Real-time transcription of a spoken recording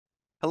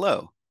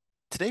Hello.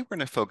 Today we're going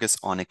to focus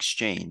on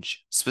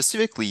exchange,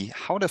 specifically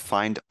how to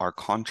find our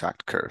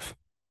contract curve.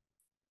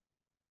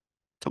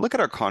 To look at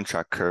our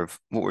contract curve,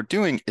 what we're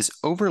doing is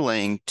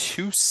overlaying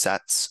two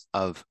sets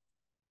of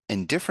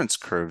indifference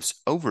curves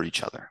over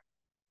each other.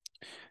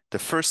 The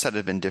first set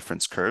of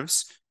indifference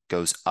curves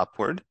goes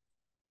upward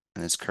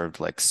and is curved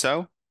like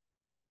so.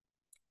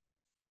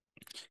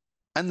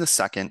 And the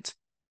second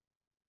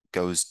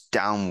goes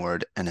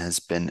downward and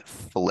has been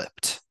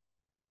flipped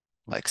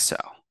like so.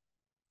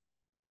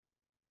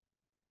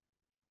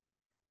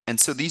 And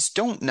so these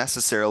don't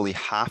necessarily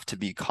have to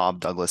be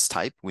Cobb-Douglas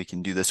type. We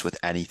can do this with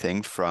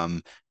anything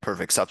from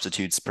perfect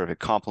substitutes, perfect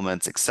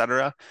complements,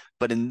 etc.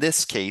 But in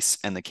this case,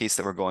 and the case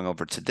that we're going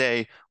over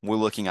today, we're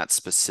looking at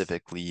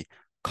specifically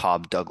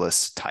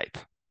Cobb-Douglas type.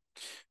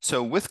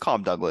 So with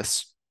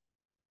Cobb-Douglas,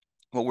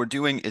 what we're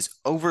doing is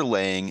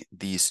overlaying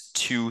these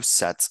two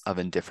sets of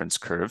indifference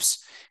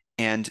curves.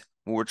 And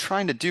what we're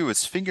trying to do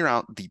is figure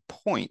out the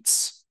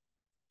points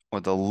or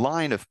the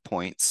line of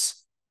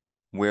points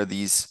where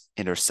these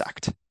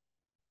intersect.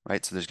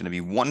 Right? So there's going to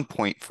be 1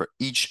 point for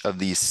each of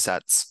these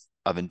sets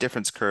of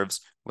indifference curves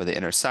where they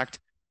intersect.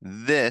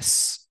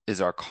 This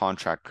is our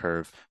contract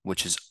curve,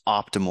 which is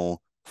optimal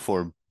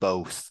for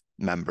both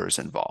members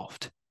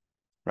involved,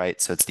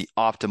 right? So it's the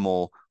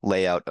optimal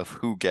layout of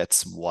who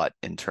gets what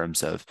in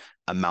terms of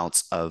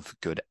amounts of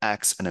good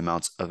X and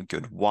amounts of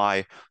good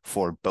Y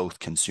for both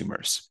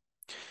consumers.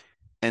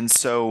 And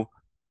so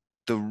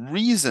the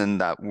reason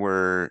that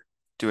we're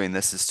doing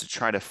this is to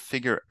try to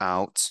figure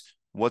out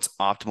what's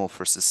optimal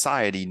for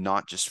society,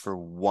 not just for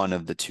one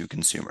of the two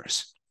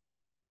consumers.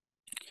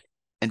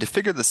 And to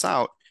figure this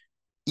out,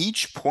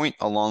 each point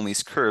along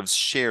these curves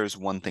shares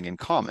one thing in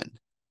common,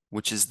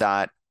 which is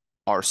that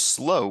our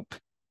slope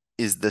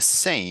is the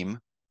same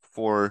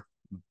for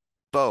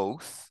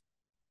both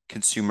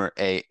consumer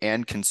A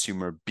and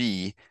consumer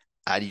B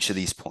at each of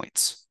these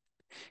points.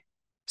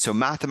 So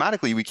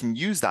mathematically, we can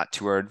use that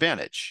to our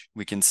advantage.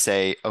 We can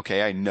say,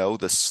 okay, I know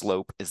the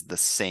slope is the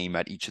same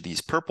at each of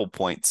these purple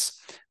points.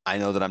 I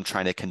know that I'm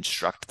trying to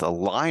construct the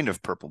line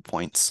of purple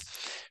points.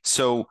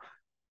 So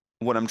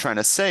what I'm trying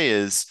to say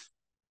is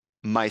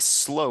my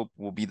slope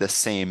will be the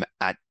same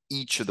at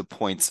each of the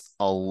points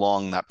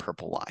along that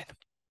purple line.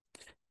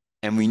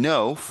 And we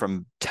know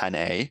from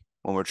 10a,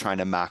 when we're trying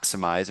to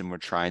maximize and we're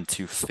trying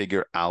to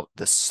figure out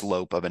the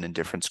slope of an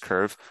indifference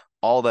curve,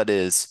 all that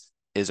is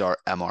our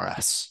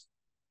MRS.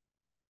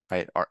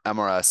 Right? Our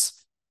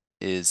MRS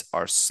is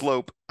our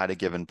slope at a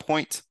given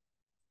point,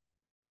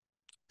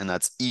 and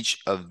that's each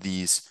of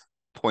these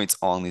points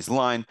along these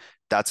line.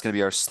 That's going to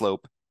be our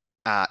slope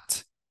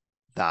at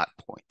that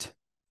point.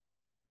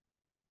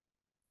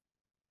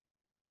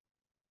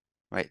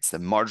 Right? It's the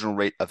marginal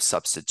rate of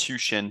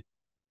substitution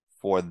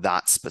for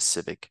that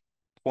specific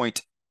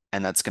point,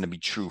 and that's going to be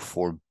true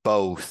for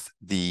both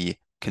the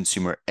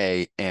consumer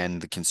A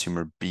and the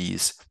consumer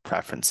B's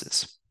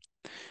preferences.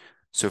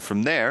 So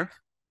from there,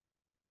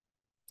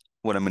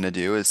 what I'm going to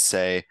do is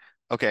say,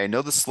 okay, I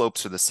know the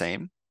slopes are the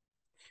same.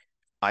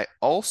 I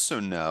also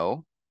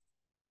know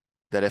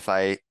that if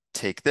I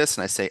take this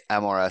and I say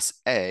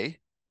MRSA,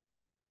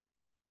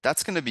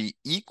 that's going to be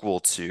equal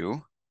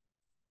to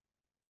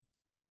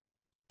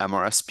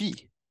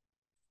MRSB.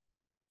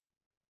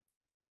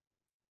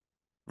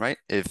 Right?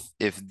 If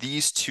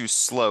these two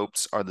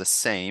slopes are the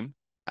same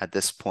at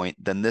this point,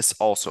 then this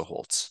also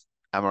holds.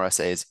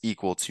 MRSA is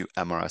equal to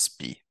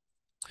MRSB.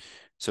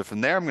 So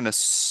from there, I'm going to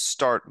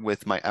start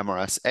with my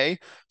MRSA.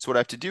 So what I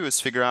have to do is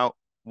figure out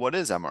what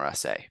is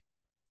MRSA.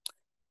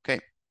 Okay.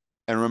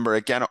 And remember,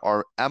 again,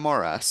 our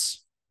MRS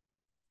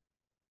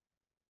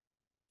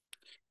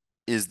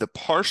is the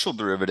partial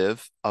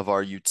derivative of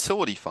our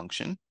utility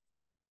function,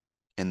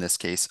 in this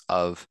case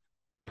of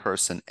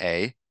person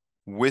A,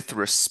 with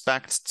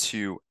respect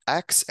to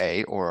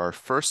XA, or our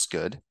first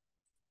good.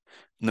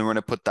 And then we're going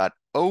to put that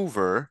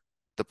over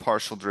the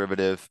partial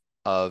derivative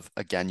of,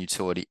 again,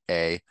 utility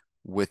A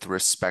with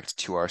respect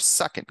to our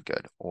second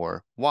good,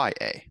 or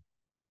YA.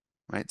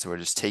 Right? So we're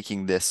just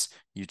taking this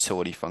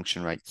utility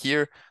function right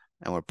here,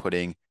 and we're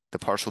putting the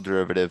partial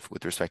derivative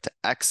with respect to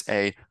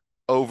XA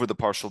over the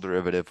partial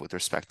derivative with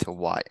respect to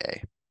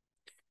YA.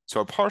 So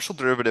our partial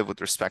derivative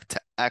with respect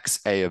to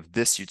XA of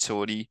this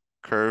utility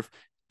curve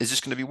is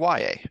just going to be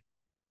YA.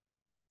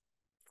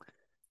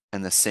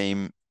 And the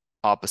same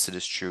opposite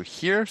is true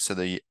here. So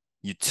the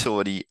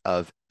utility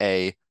of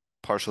A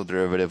partial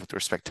derivative with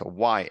respect to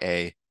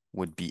YA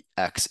would be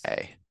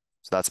XA.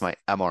 So that's my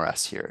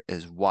MRS here,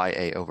 is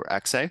YA over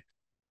XA.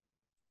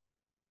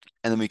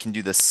 And then we can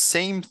do the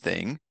same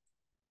thing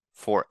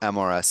for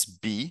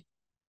MRSB.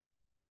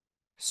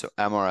 So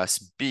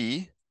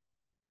MRSB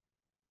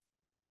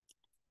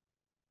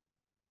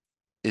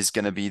is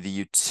going to be the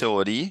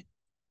utility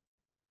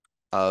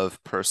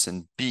of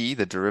person B,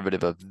 the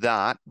derivative of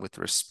that with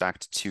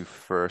respect to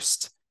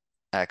first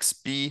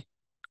XB.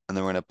 And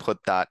then we're going to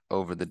put that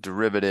over the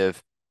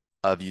derivative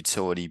of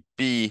utility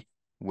B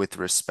with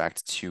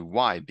respect to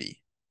YB.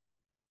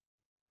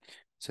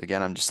 So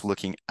again, I'm just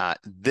looking at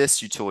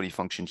this utility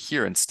function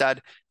here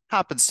instead.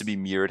 happens to be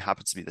mirrored,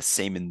 happens to be the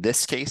same in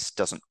this case,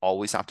 doesn't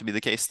always have to be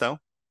the case though.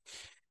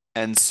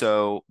 And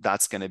so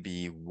that's going to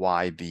be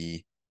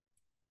YB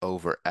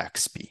over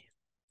XB.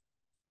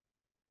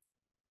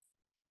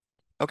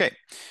 Okay,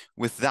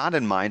 with that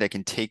in mind, I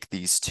can take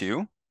these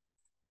two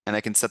and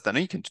I can set them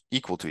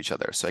equal to each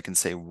other. So I can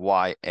say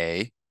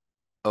YA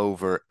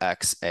over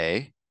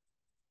XA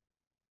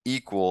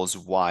equals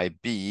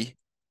YB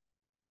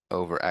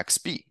over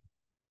XB.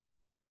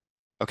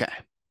 Okay,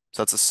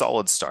 so that's a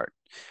solid start.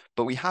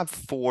 But we have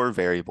 4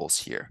 variables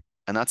here,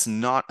 and that's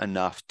not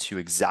enough to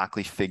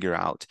exactly figure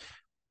out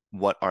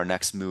what our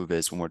next move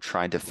is when we're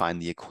trying to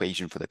find the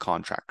equation for the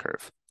contract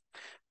curve.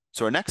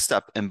 So our next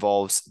step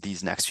involves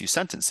these next few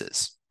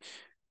sentences.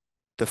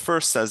 The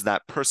first says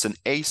that person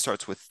A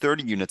starts with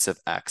 30 units of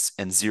X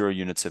and 0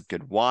 units of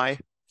good Y,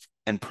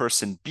 and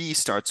person B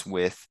starts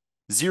with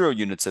 0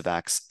 units of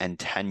X and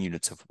 10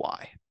 units of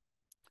Y.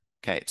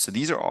 Okay, so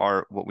these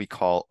are what we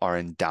call our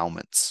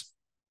endowments.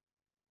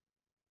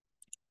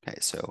 Okay,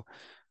 so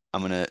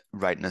I'm going to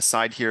write an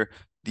aside here.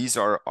 These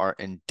are our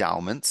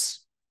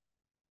endowments.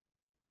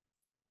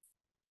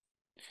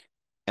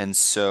 And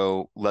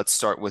so let's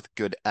start with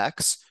good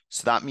X.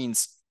 So that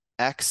means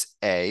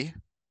XA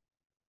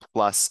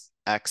plus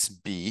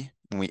XB.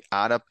 When we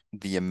add up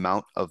the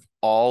amount of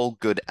all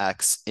good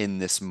X in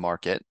this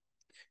market,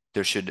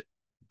 there should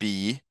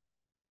be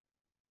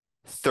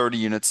 30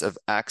 units of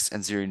X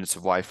and 0 units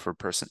of Y for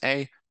person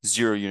A,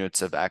 0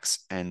 units of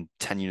X and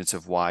 10 units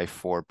of Y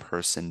for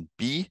person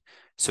B.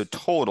 So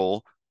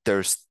total,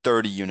 there's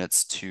 30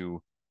 units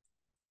to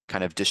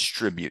kind of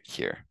distribute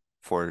here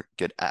for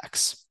good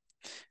X.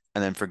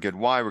 And then for good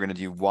Y, we're going to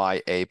do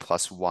YA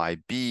plus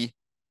YB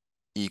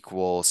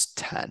equals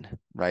 10,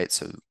 right?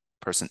 So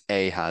person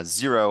A has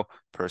 0,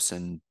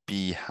 person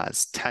B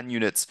has 10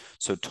 units.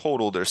 So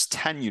total, there's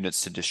 10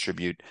 units to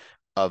distribute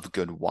of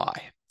good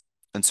Y.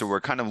 And so we're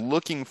kind of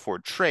looking for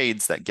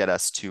trades that get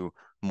us to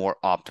more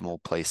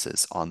optimal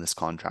places on this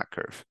contract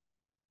curve.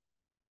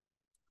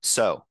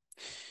 So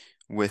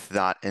with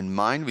that in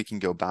mind, we can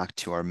go back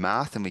to our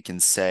math and we can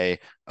say,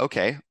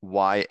 okay,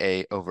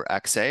 YA over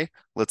XA,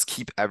 let's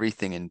keep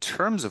everything in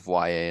terms of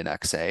YA and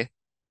XA.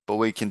 But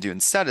what we can do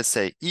instead is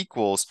say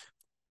equals,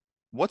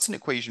 what's an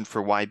equation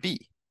for YB,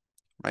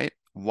 right?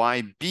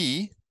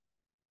 YB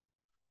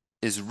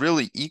is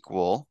really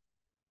equal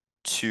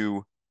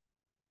to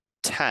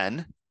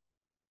 10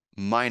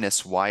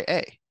 minus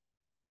YA,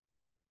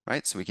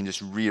 right? So we can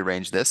just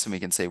rearrange this and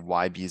we can say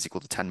YB is equal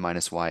to 10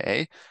 minus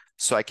YA.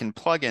 So I can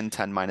plug in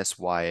 10 minus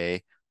YA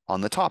on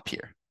the top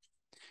here.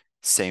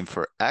 Same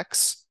for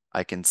X.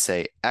 I can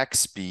say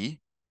XB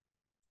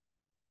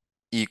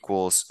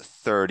equals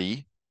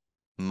 30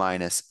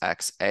 minus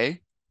XA.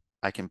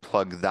 I can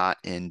plug that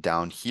in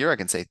down here. I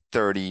can say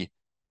 30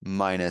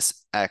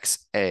 minus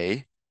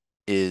XA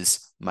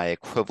is my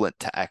equivalent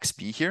to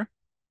XB here.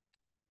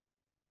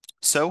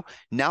 So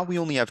now we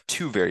only have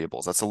 2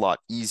 variables. That's a lot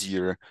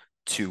easier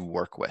to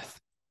work with.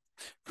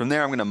 From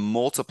there, I'm going to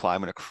multiply.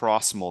 I'm going to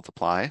cross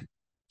multiply.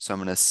 So I'm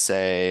going to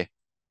say,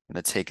 I'm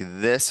going to take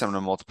this, I'm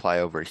going to multiply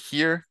over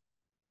here,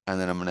 and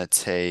then I'm going to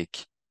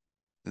take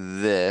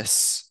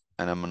this,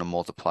 and I'm going to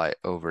multiply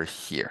over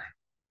here.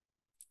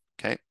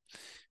 Okay.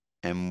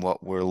 And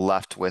what we're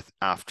left with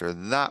after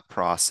that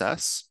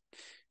process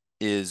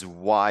is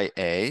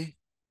YA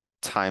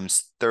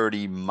times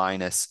 30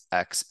 minus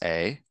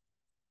XA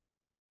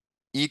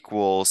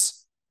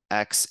equals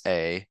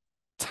XA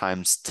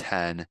times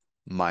 10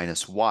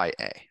 minus YA.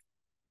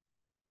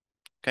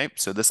 Okay,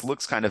 so this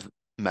looks kind of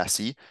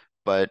messy,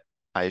 but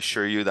I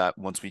assure you that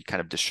once we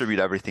kind of distribute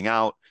everything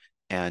out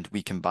and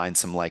we combine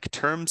some like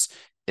terms,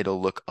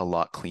 it'll look a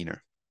lot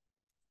cleaner.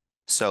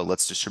 So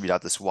let's distribute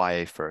out this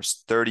YA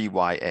first. 30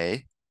 YA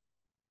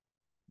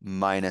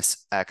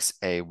minus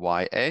XA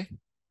YA.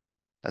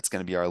 That's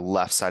going to be our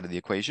left side of the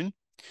equation.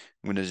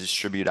 I'm going to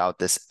distribute out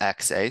this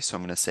XA, so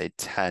I'm going to say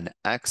 10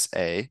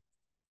 XA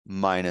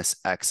minus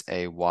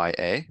XA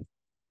YA.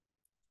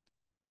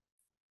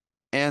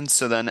 And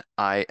so then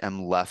I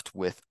am left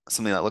with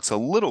something that looks a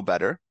little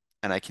better,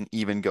 and I can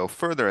even go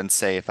further and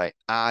say if I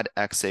add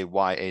XA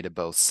YA to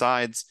both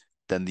sides,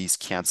 then these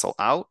cancel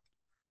out.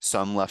 So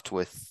I'm left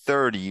with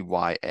 30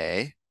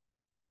 YA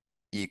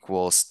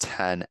equals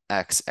 10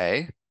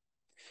 XA.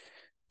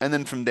 And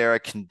then from there, I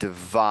can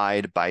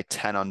divide by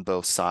 10 on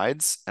both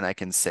sides, and I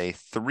can say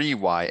 3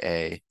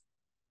 YA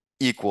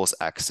equals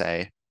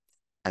XA,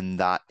 and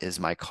that is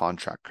my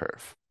contract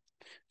curve.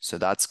 So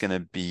that's going to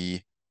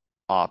be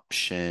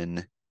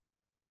option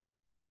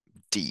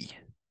D.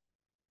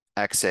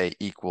 XA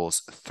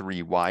equals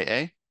 3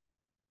 YA.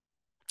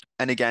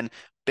 And again,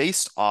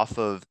 based off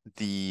of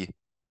the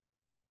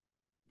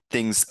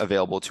things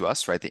available to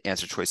us, right? The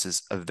answer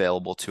choices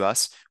available to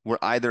us, we're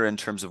either in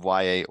terms of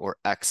YA or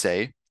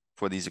XA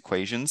for these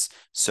equations.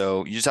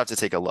 So you just have to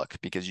take a look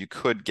because you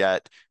could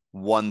get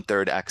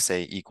 1/3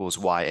 XA equals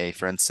YA,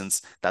 for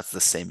instance. That's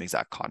the same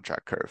exact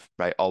contract curve,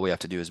 right? All we have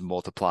to do is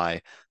multiply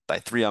by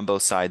 3 on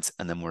both sides,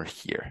 and then we're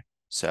here.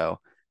 So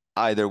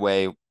either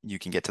way, you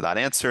can get to that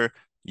answer,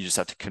 You just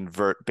have to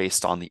convert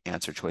based on the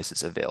answer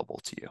choices available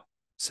to you.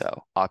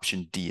 So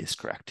option D is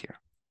correct here.